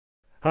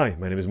Hi,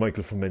 my name is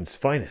Michael from Men's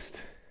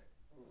Finest.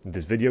 In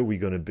this video we're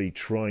going to be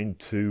trying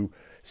to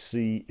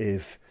see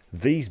if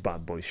these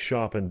bad boys,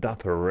 Sharp and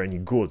Dapper, are any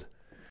good.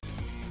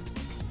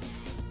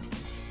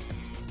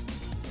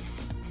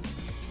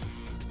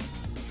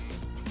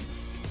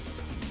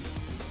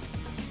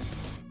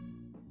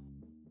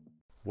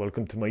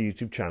 Welcome to my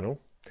YouTube channel.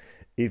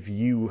 If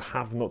you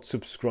have not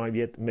subscribed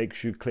yet, make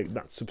sure you click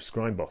that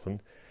subscribe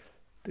button.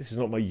 This is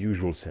not my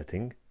usual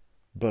setting,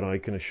 but I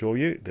can assure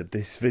you that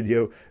this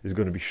video is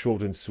going to be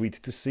short and sweet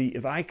to see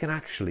if I can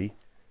actually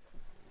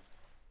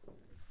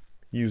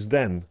use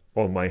them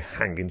on my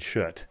hanging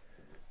shirt.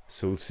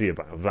 So we'll see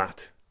about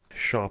that.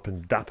 Sharp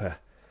and Dapper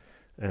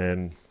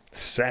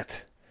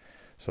set.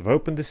 So I've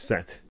opened this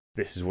set.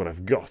 This is what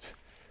I've got.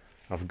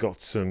 I've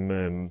got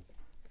some,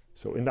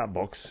 so in that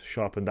box,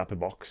 Sharp and Dapper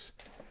box,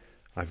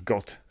 I've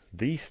got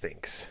these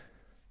things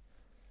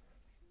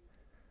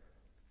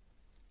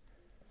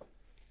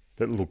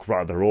that look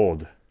rather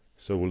odd.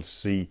 So we'll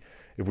see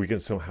if we can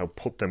somehow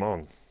put them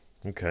on.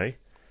 Okay,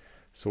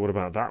 so what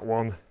about that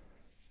one?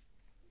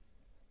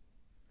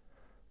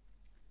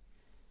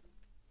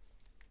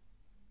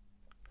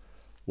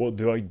 What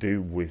do I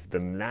do with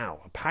them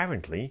now?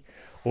 Apparently,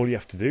 all you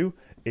have to do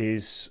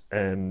is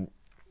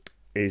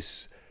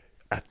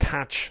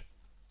attach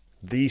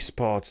these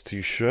parts to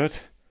your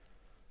shirt.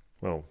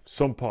 Well,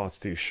 some parts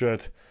to your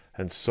shirt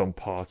and some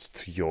parts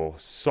to your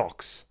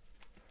socks.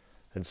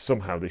 And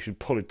somehow they should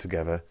pull it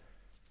together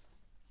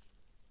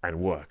and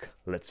work.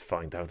 Let's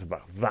find out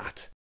about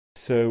that.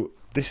 So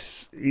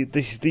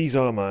these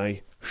are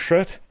my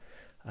shirt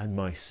and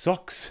my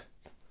socks.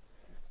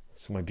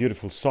 So my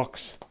beautiful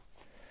socks.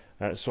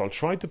 So I'll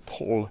try to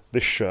pull the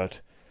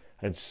shirt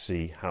and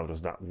see how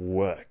does that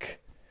work.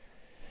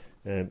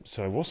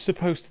 So I was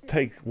supposed to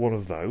take one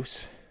of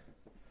those,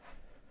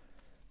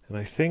 and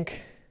I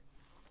think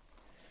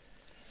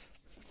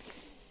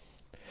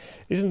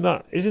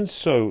isn't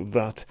so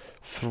that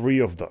three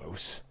of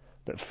those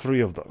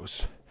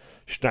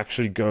should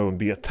actually go and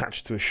be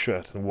attached to a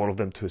shirt and one of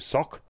them to a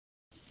sock.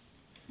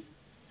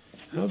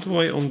 How do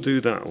I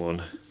undo that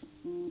one?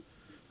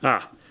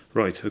 Ah,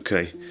 right,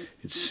 okay.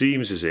 It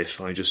seems as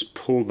if I just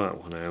pull that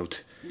one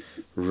out,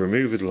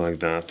 remove it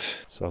like that.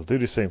 So I'll do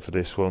the same for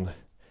this one.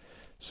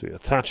 So you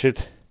attach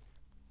it,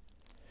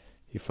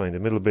 you find the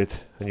middle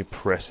bit and you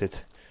press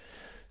it.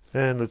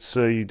 And let's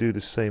say you do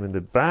the same in the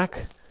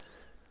back.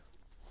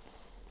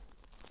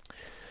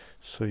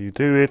 So you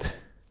do it,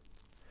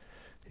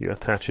 you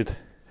attach it,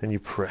 and you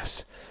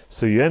press.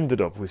 So you ended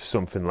up with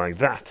something like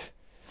that.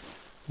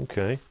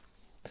 Okay.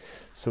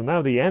 So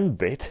now the end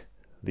bit,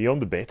 the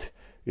under bit,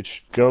 it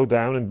should go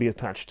down and be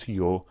attached to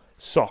your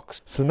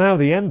socks. So now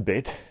the end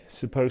bit is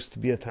supposed to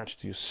be attached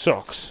to your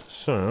socks.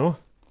 So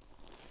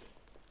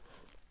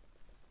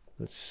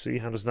let's see,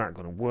 how does that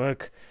going to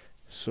work?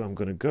 So I'm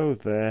going to go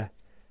there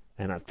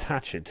and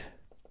attach it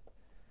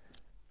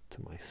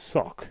to my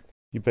sock.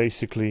 You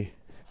basically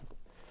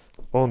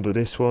undo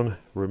this one,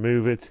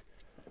 remove it,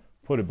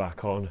 put it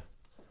back on,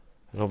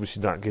 and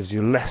obviously that gives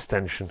you less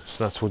tension,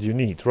 so that's what you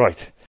need.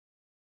 Right,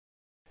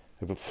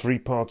 I've got three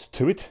parts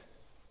to it,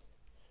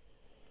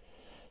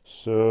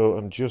 so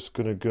I'm just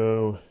going to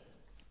go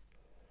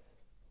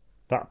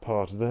that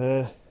part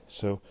there,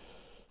 so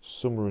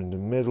somewhere in the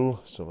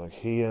middle, so like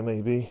here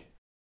maybe.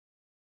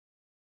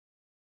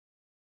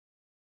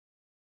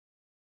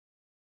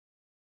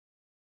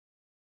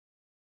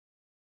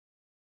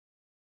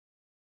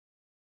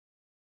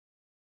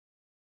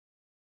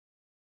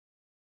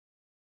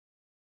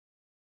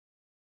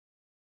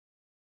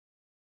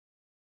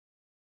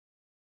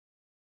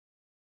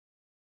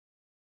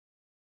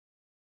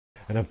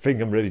 And I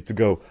think I'm ready to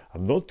go.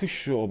 I'm not too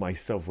sure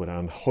myself when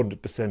I'm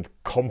 100%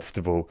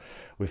 comfortable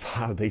with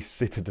how they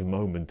sit at the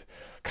moment.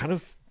 Kind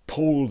of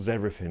pulls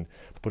everything.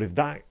 But if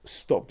that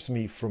stops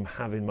me from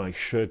having my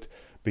shirt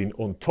being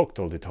untucked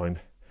all the time,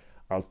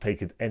 I'll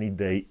take it any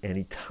day,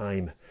 any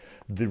time.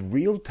 The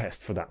real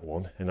test for that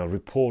one, and I'll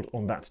report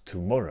on that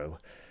tomorrow,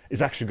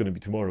 is actually going to be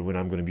tomorrow when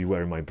I'm going to be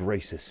wearing my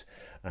braces.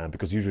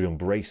 Because usually on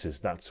braces,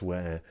 that's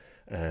where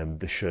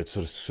the shirts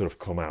sort of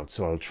come out.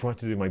 So I'll try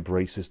to do my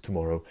braces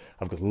tomorrow.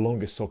 I've got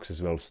longer socks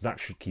as well, so that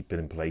should keep it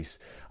in place.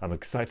 I'm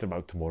excited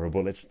about tomorrow,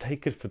 but let's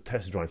take it for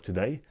test drive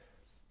today,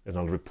 and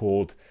I'll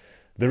report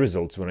the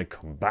results when I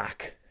come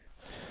back.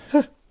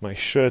 My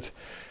shirt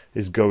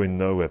is going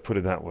nowhere, put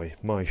it that way.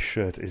 My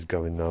shirt is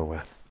going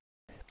nowhere.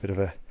 Bit of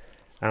a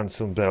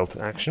Anson belt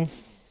action.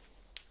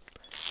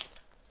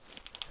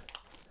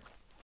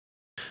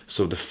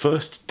 So the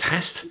first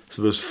test,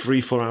 so those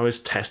 3-4 hours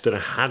test that I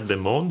had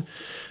them on,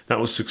 that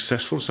was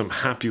successful, so I'm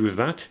happy with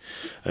that.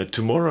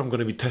 Tomorrow I'm going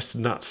to be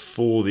testing that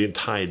for the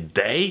entire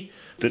day.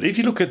 That if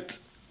you look at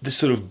the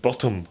sort of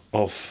bottom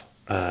of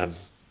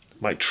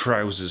my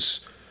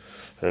trousers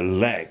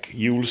leg,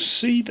 you'll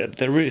see that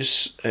there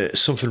is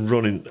something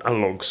running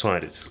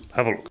alongside it.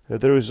 Have a look.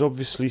 There is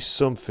obviously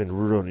something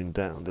running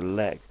down the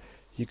leg.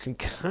 You can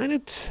kind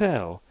of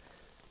tell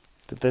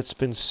that that's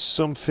been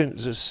something,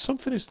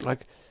 something is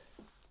like,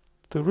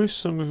 there is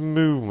some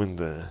movement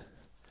there.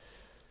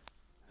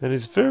 And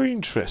it's very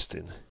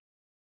interesting.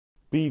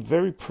 be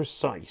very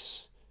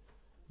precise,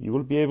 you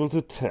will be able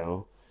to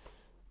tell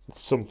that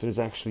something is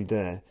actually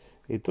there.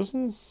 It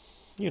doesn't,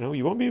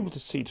 you won't be able to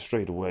see it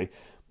straight away,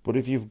 but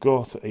if you've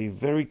got a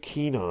very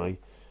keen eye,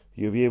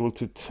 you'll be able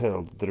to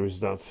tell that there is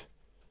that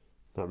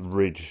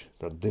ridge,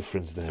 that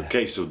difference there.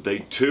 Okay, so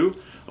day 2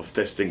 of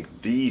testing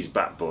these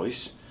bad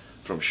boys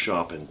from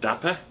Sharp and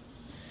Dapper.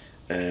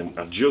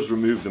 I've just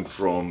removed them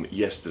from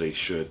yesterday's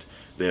shirt.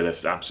 They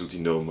left absolutely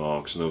no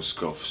marks, no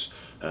scuffs,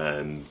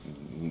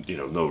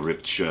 no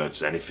ripped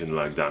shirts, anything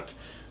like that.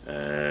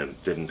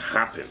 Didn't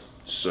happen.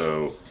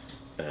 So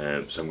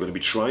I'm going to be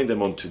trying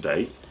them on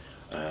today.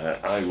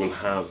 I will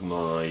have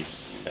my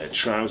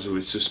trouser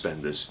with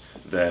suspenders.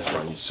 Therefore,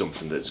 I need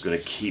something that's going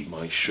to keep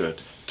my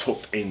shirt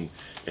tucked in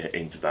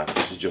into that.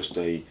 This is just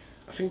I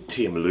think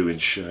TM Lewin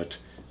shirt,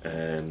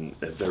 a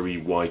very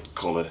white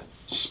collar,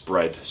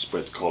 spread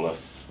collar,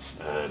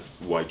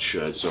 white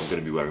shirt. So I'm going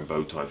to be wearing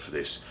bow tie for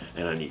this,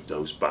 and I need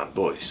those bad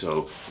boys.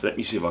 So let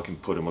me see if I can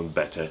put them on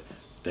better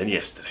than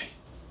yesterday.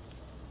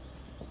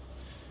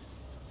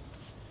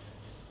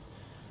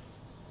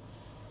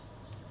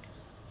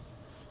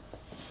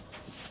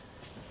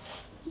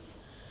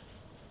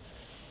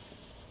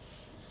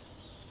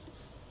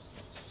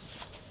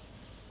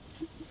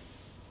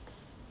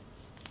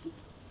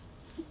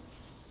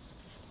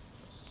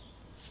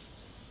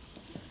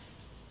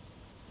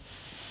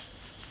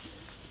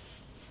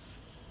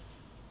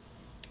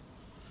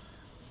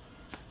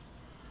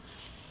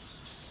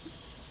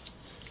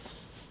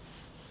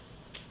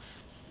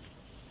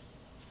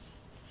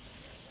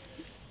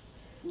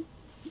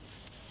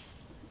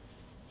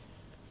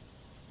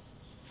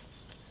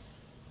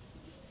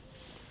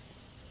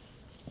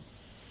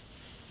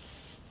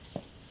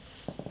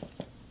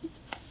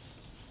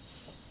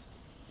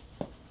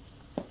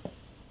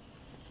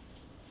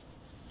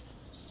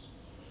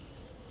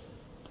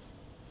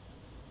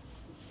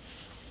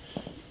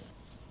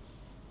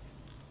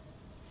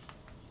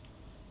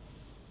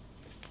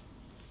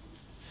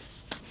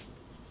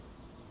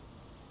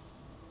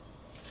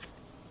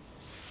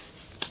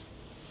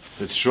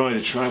 Let's try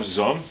the trousers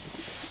on.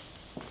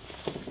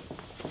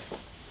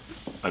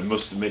 I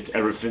must admit,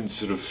 everything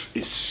sort of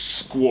is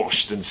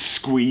squashed and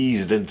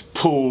squeezed and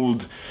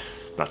pulled.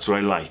 That's what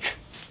I like.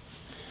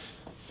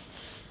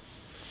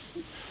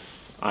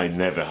 I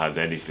never had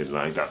anything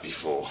like that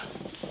before.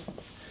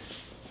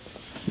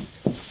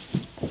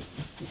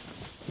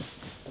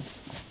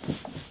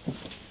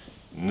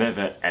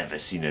 Never ever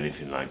seen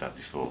anything like that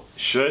before.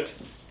 Shirt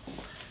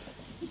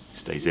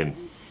stays in.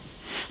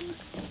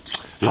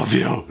 Love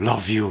you,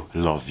 love you,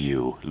 love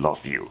you,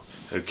 love you.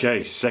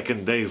 Okay,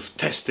 second day of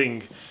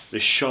testing the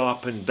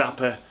Sharp and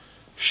Dapper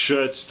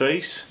shirt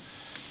stays.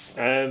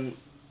 And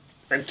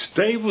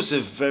today was a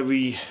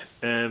very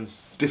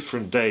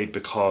different day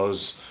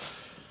because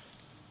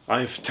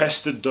I've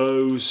tested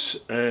those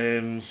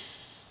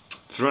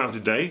throughout the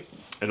day,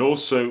 and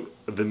also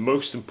the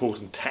most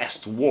important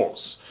test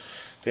was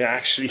they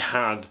actually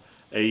had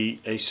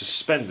a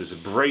suspenders, a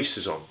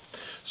braces on.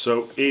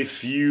 So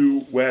if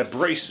you wear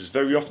braces,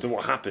 very often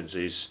what happens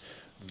is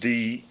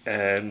the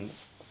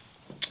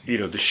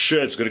the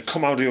shirt's going to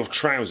come out of your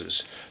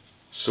trousers.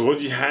 So what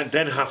you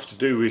then have to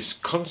do is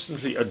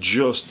constantly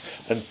adjust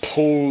and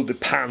pull the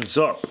pants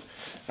up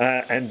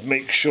and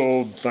make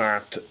sure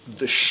that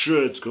the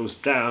shirt goes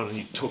down and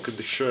you tuck in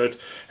the shirt,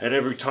 and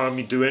every time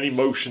you do any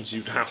motions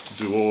you'd have to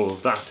do all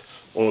of that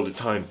all the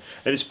time,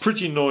 and it's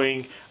pretty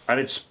annoying, and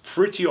it's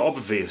pretty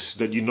obvious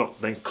that you're not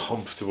then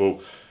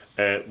comfortable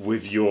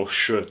with your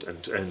shirt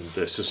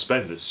and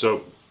suspenders.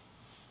 So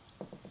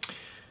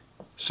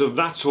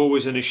that's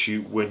always an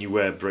issue when you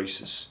wear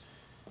braces.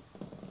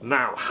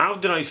 Now, how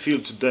did I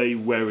feel today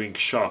wearing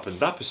Sharp and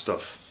Dapper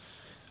stuff?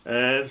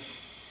 I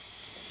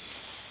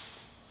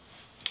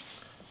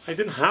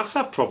didn't have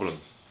that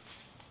problem.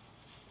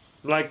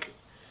 Like,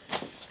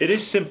 it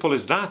is simple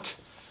as that.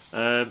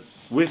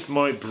 With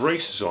my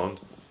braces on,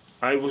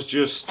 I was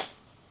just,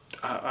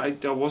 I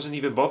wasn't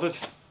even bothered.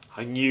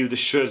 I knew the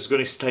shirt's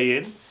going to stay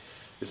in.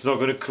 It's not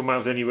going to come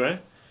out anywhere.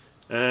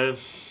 It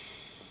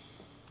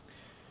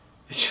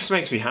just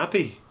makes me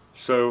happy.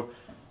 So,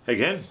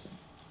 again,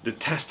 the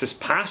test has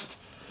passed.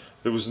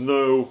 There was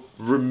no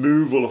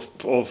removal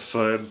of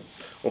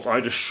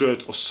either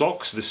shirt or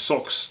socks. The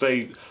socks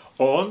stayed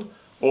on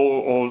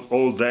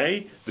all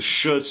day. The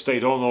shirt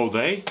stayed on all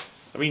day.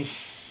 I mean,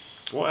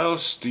 what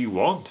else do you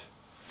want?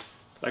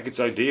 Like, it's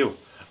ideal.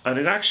 And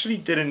it actually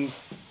didn't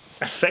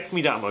affect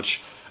me that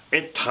much.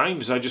 At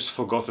times I just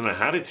forgotten I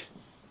had it,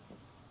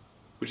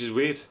 which is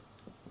weird,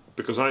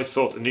 because I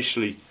thought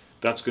initially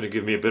that's going to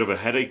give me a bit of a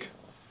headache.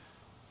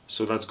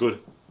 So that's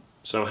good.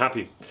 So I'm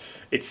happy.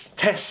 It's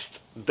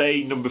test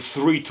day number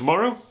 3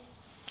 tomorrow.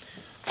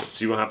 Let's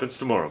see what happens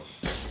tomorrow.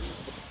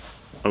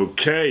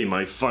 Okay,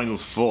 my final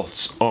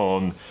thoughts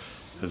on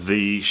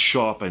the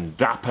Sharp and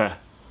Dapper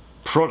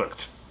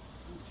product.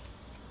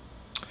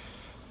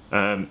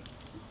 I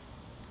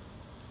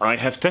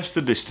have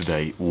tested this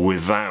today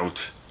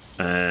without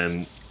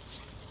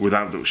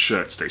those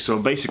shirt stays. So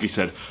I basically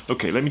said,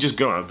 okay, let me just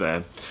go out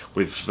there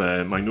with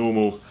my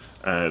normal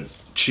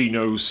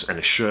chinos and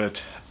a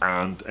shirt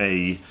and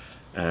a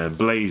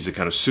blazer,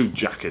 kind of suit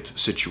jacket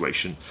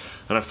situation.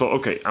 And I thought,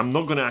 okay, I'm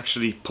not gonna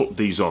actually put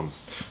these on.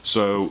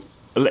 So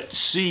let's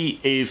see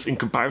if, in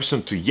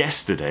comparison to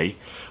yesterday,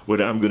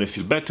 whether I'm gonna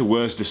feel better,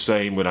 worse, the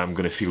same, whether I'm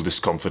gonna feel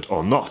discomfort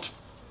or not.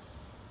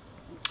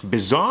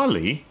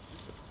 Bizarrely,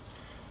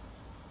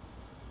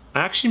 I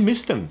actually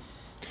missed them.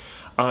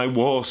 I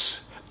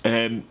was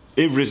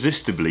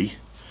irresistibly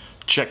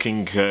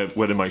checking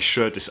whether my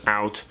shirt is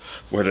out,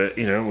 whether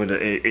whether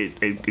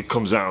it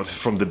comes out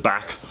from the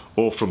back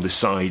or from the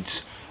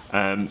sides.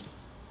 I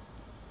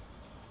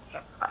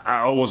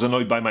was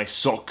annoyed by my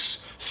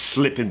socks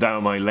slipping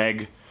down my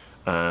leg.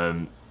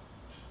 I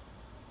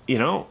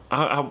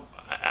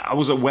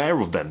was aware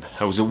of them.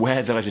 I was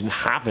aware that I didn't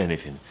have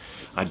anything.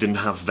 I didn't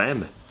have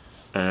them.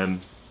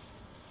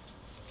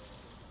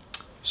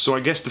 So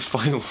I guess the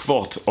final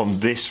thought on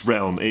this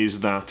realm is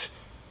that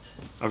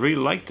I really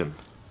like them.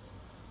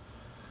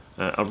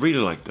 I really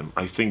like them.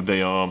 I think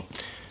they are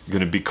going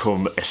to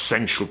become an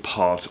essential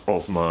part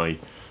of my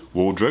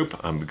wardrobe.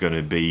 I'm going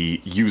to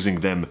be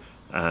using them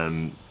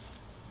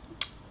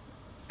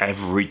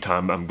every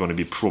time I'm going to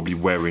be probably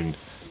wearing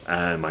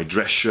my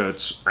dress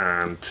shirts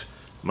and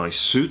my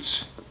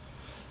suits.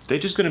 They're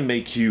just going to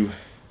make you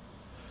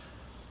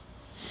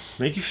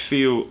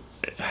feel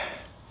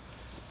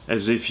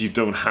as if you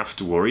don't have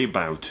to worry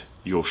about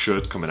your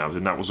shirt coming out,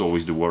 and that was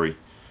always the worry.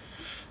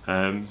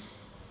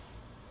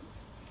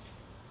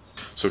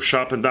 So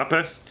Sharp and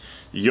Dapper,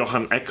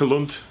 Johan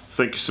Ekelund,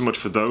 thank you so much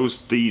for those.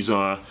 These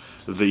are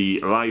the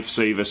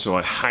lifesavers, so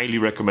I highly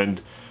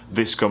recommend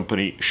this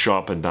company,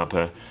 Sharp and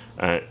Dapper.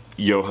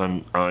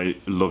 Johan, I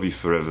love you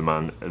forever,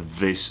 man.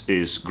 This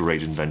is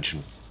great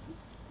invention.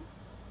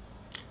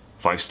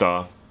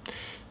 5-star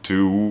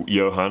to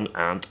Johan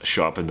and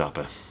Sharp and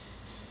Dapper.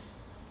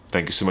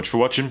 Thank you so much for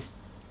watching.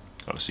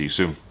 I'll see you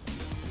soon.